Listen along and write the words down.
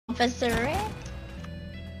officer.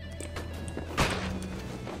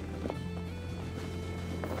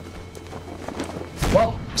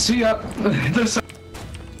 Well, see ya. There's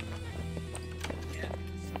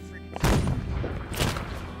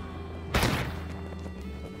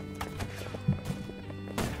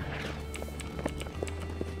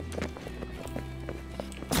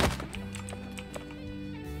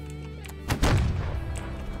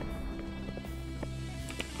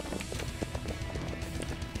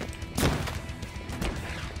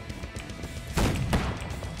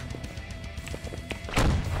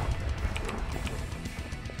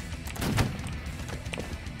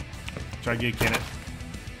Try to get Kenneth.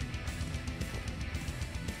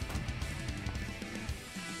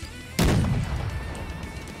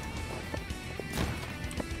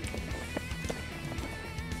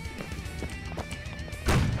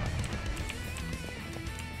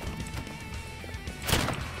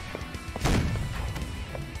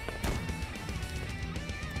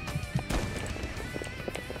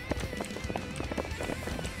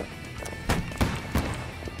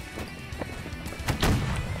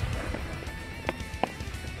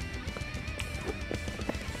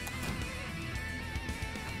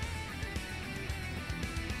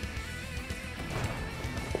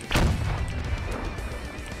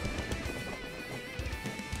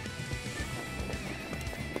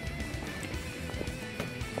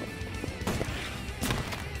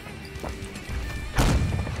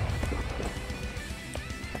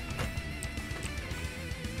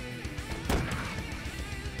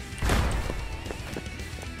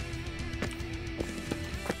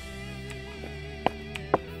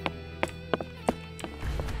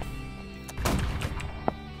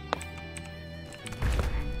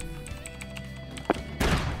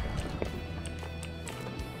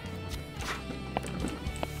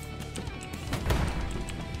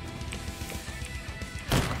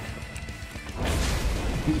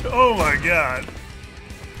 Oh my god.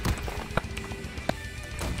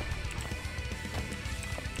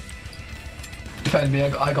 defend me.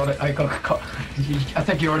 I got it. I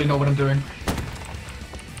think you already know what I'm doing.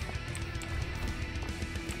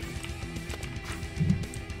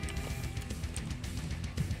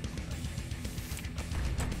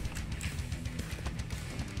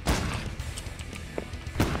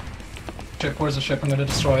 Ship, where's the ship? I'm gonna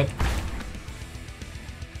destroy it.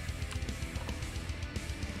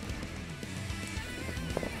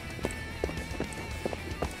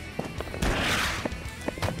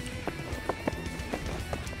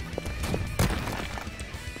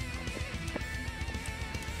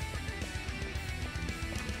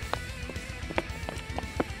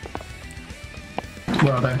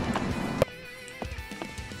 Where are they?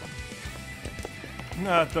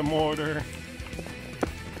 Not the mortar.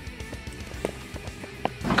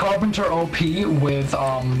 Carpenter OP with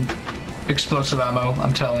explosive ammo,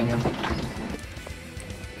 I'm telling you.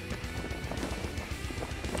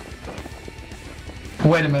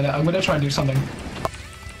 Wait a minute, I'm gonna try and do something.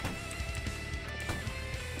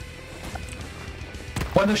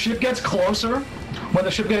 When the ship gets closer, I'm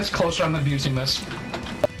gonna be using this.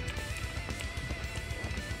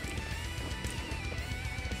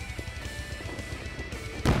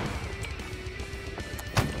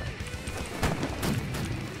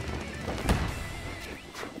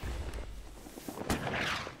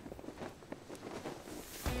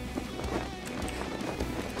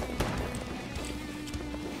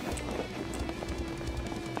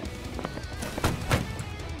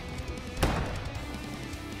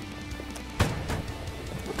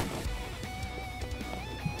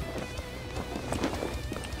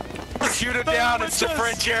 Shoot it down, it's the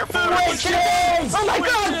French Air Force! Witches! Oh my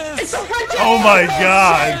god! It's the French Air Oh my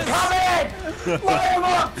god! Coming! Light him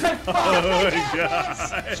up! Oh my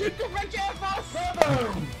god! Shoot the French Air Force!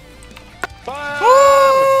 Boom! Fire!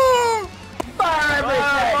 Fire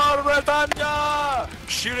everything! Thunder!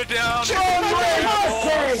 Shoot it down! Shoot it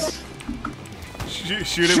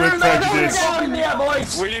Shoot it with prejudice. Yeah,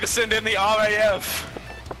 boys! We need to send in the RAF!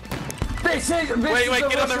 This is Wait,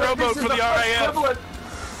 get on the rowboat for the RAF!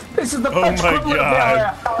 This is the Oh my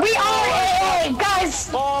god. We are AA, guys!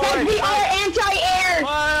 Fire! We are anti-air!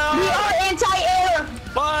 Fire! We are anti-air!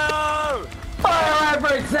 Fire! Fire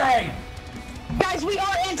everything! Guys, we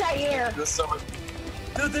are anti-air! There's so much.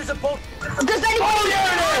 Dude, there's a boat! Does anybody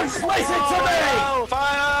listen to me!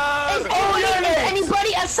 Fire! Is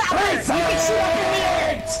anybody a sapper? You can shoot up in the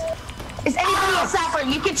air! Is anybody a sapper?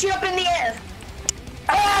 You can shoot up in the air!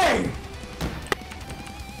 Hey!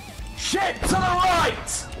 Shit to the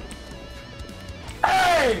right!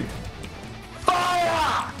 Hey!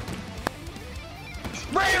 Fire!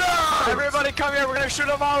 Reload! Everybody come here, we're gonna shoot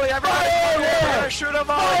a volley. Everybody come here, we're gonna shoot a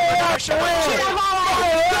volley. We're gonna shoot a volley.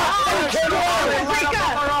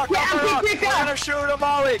 We're gonna shoot a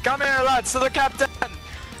volley. Come here, lads, to the captain.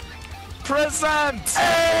 Present.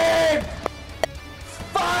 Aim!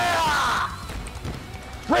 Fire!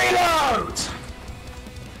 Reload!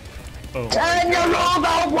 Oh. And you roll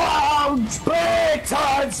the rounds! Big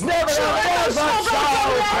times never ever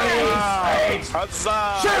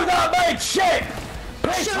Huzzah! Shoot that mate shit!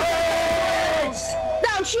 Big wings!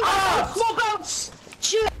 No, shoot Out! small boats!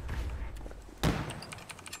 Shoot!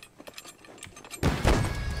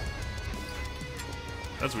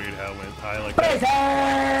 That's weird how it went high like that. Big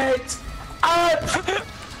hit! Up!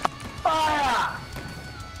 Fire!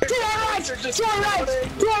 To your right! To your right!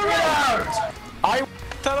 To your right! Reload!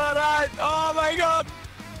 To the right! Oh my god!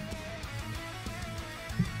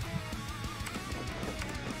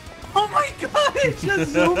 Oh my god, it's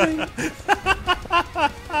just zooming!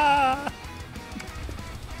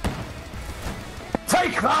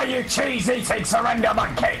 Take that, you cheese-eating surrender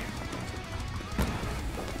monkey!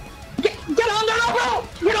 Get on the rope!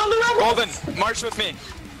 Get on the rope! Golden, march with me.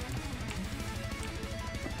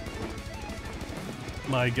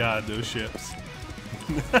 My god, those ships.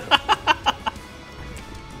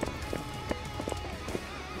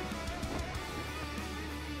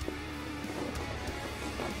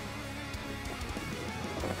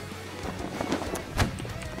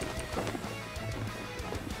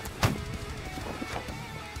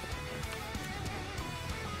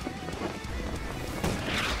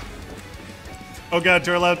 Oh god,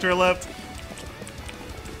 to our left, to our left.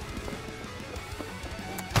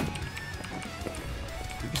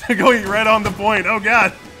 They're going right on the point. Oh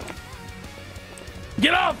god.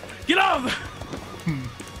 Get up! Get up!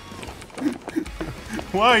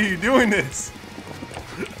 Why are you doing this?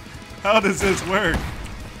 How does this work?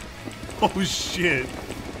 Oh shit.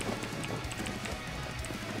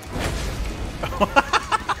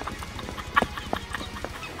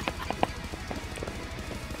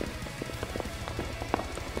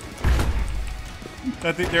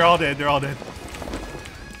 I think they're all dead. They're all dead.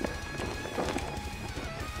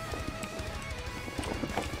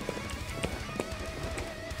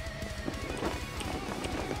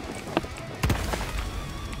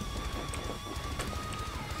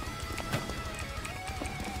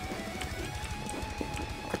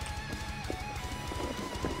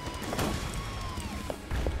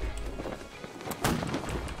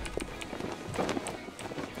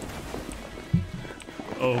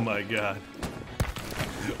 Oh my god.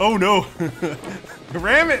 Oh no!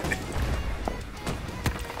 Ram it!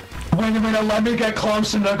 Wait a minute, let me get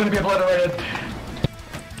close and they're gonna be obliterated.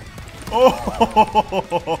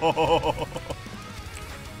 Oh!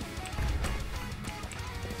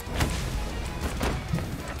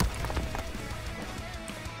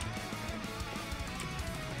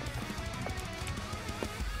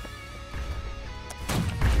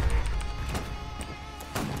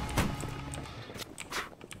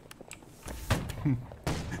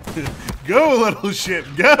 Go, little ship,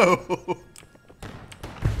 go!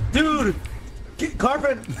 Dude! Get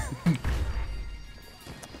carpet!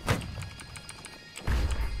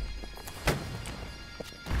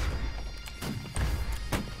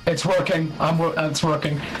 It's working. It's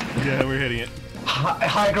working. Yeah, we're hitting it.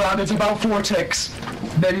 High ground, it's about 4 ticks.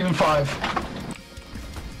 Maybe even 5.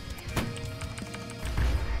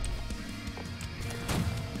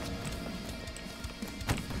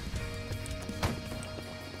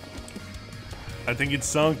 I think it's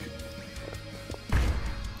sunk.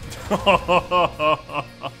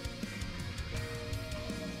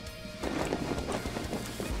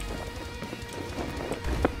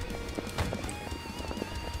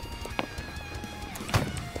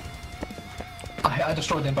 I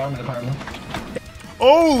destroyed the environment apparently.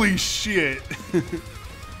 Holy shit!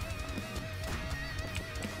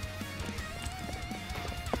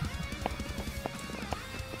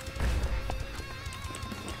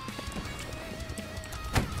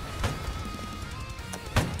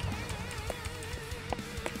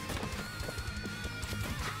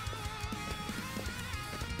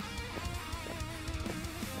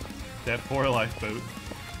 That poor lifeboat.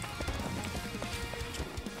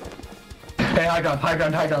 Hey, high ground, high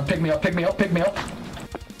ground, high ground. Pick me up, pick me up, pick me up.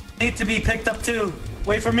 Need to be picked up too.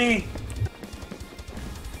 Wait for me.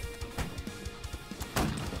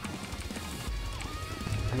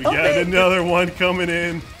 We got another one coming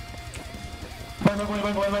in. Wait.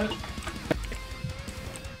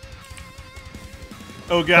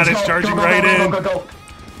 Oh god, it's charging right in. Go.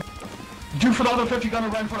 Do for the other 50 gunner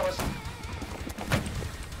right in front of us.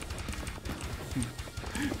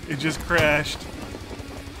 It just crashed.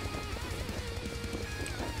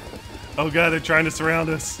 Oh god, they're trying to surround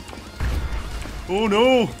us. Oh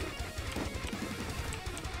no!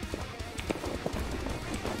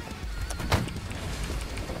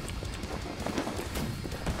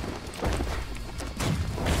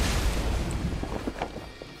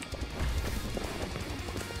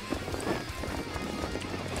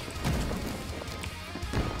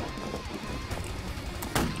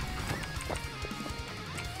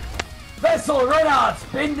 Vessel Renard's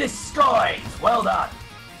been destroyed. Well done.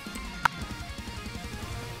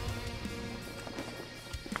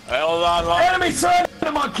 Well done, Enemy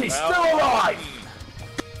surrender monkey still alive.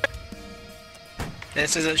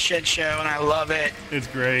 This is a shit show and I love it. It's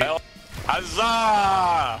great.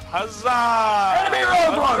 Huzzah! Huzzah! Enemy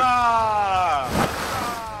roadblock.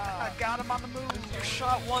 I got him on the move. You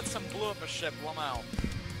shot once and blew up a ship. One out.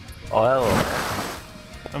 Oh.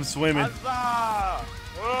 I'm swimming. Huzzah!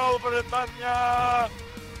 Oh, Britannia!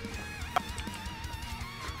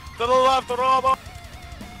 To the left, Robo!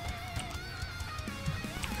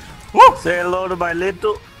 Woo! Say hello to my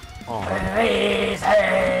little. Oh. These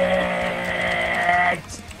heads.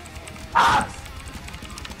 Up.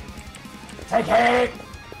 Take it.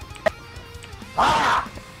 Ah.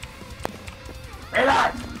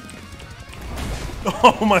 Reload.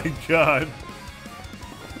 Oh my god.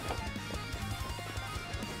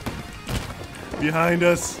 Behind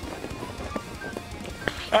us.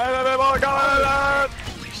 Enemy coming!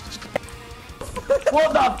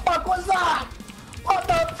 What the fuck was that? What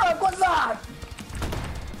the fuck was that?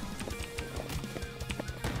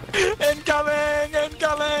 Incoming!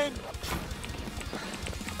 Incoming!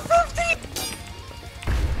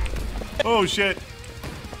 Oh shit.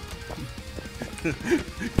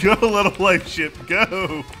 Go, little life ship,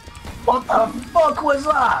 go! What the fuck was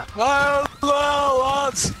that? Well,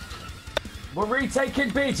 lads! We're retaking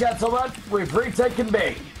B, gentlemen. We've retaken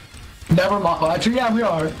B. Never mind. Well, actually, yeah, we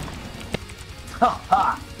are. Ha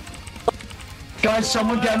ha. Guys,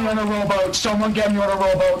 someone get me on a rowboat. Someone get me on a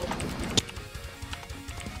rowboat.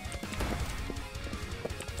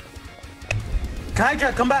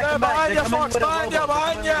 Hydra, come back, come back. Behind you, They're coming Fox! with a Behind you! rowboat.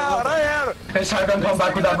 Behind you! Right here! Hey, Cyber, come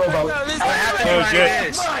back with that rowboat. Oh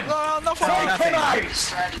shit. No, Take him out.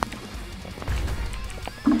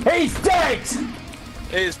 He's dead.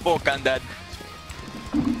 He's fucking dead.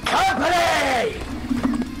 Company.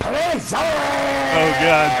 Please. Oh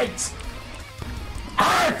god.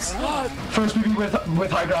 Out. First BB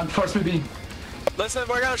with high ground. First BB. Listen,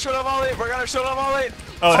 we're gonna shoot a volley. We're gonna shoot a volley.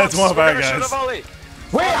 Oh, that's one of our We're gonna shoot a guys. volley.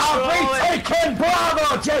 We have retaken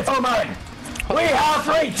Bravo, gentlemen. We have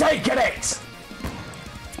retaken it.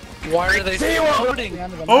 Why are they See what? floating?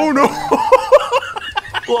 Oh no!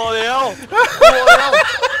 Bloody hell! Bloody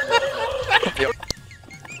hell!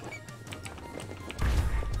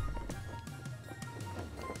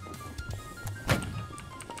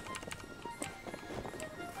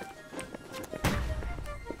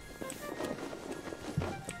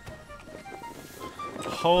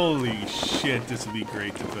 Holy shit, this would be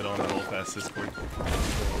great to put on a whole fast Discord.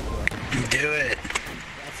 Do it.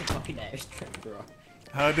 That's a fucking airstrike, bro.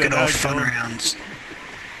 How did Good old that fun go? rounds.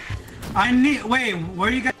 I need. Wait, where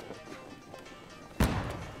are you guys?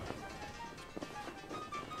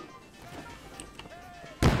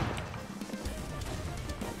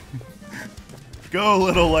 Go,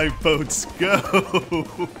 little lifeboats, go!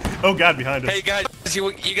 Oh god, behind us. Hey guys,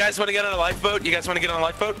 you guys want to get on a lifeboat? You guys want to get on a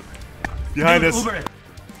lifeboat? Behind us. Uber.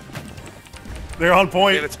 They're on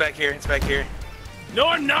point. Yeah, it's back here. It's back here. No,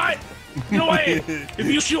 I'm not. No way. If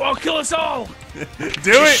you shoot, I'll kill us all. Do Just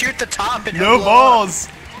it! shoot the top and No he'll blow balls!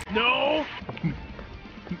 No.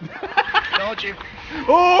 up. Told you.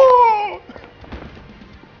 Oh!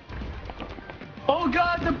 Oh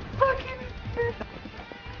god, the fucking.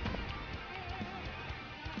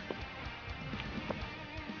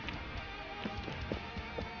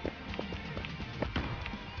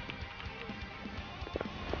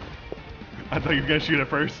 I thought you were gonna shoot it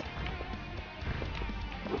first.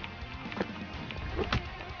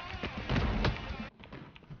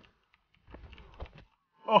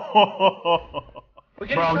 Oh!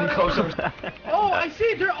 Bro, you closer. Oh, I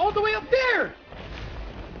see. They're all the way up there.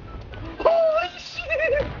 Holy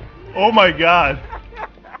shit. Oh my god!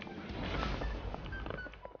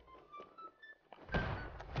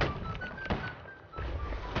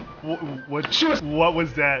 What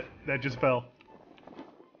was that? That just fell.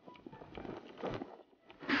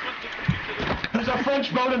 There's a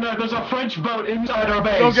French boat in there. There's a French boat inside our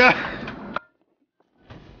base. Oh god!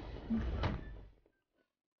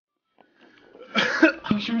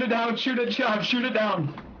 Shoot it down. Shoot it, Chad. Shoot it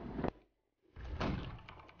down.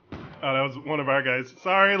 Oh, that was one of our guys.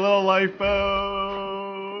 Sorry, little lifeboat.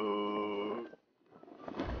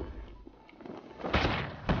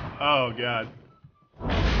 Oh god.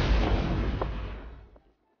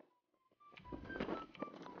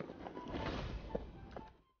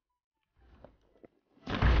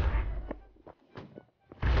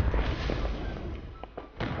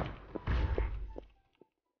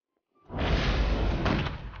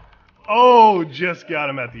 Oh, just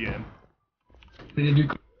got him at the end.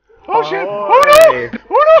 Oh shit! Oh no!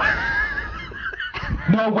 Oh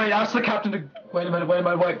no! No, wait, ask the captain to... Wait a minute,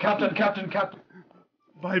 wait. Captain.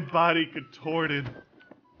 My body contorted.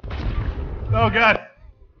 Oh god!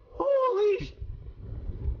 Holy sh...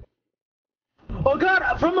 Oh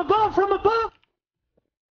god, from above!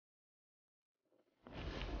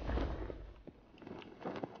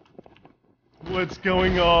 What's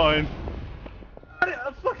going on?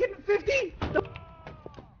 A fucking 50!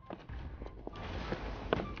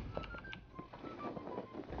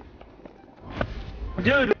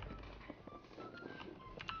 Dude!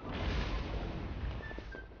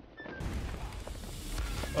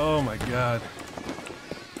 Oh my god.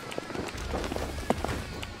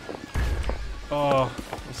 Oh,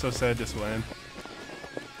 I'm so sad this went.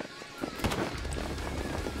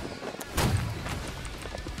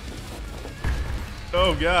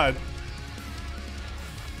 Oh god.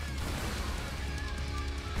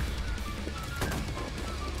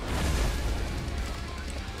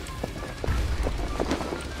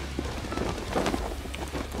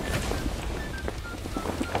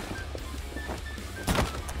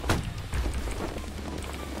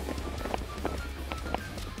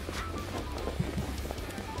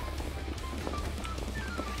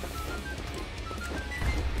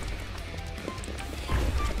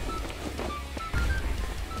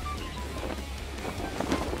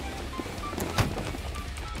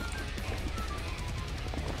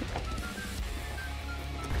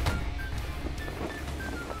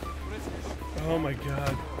 Oh my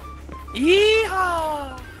god.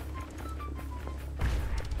 Yeehaw!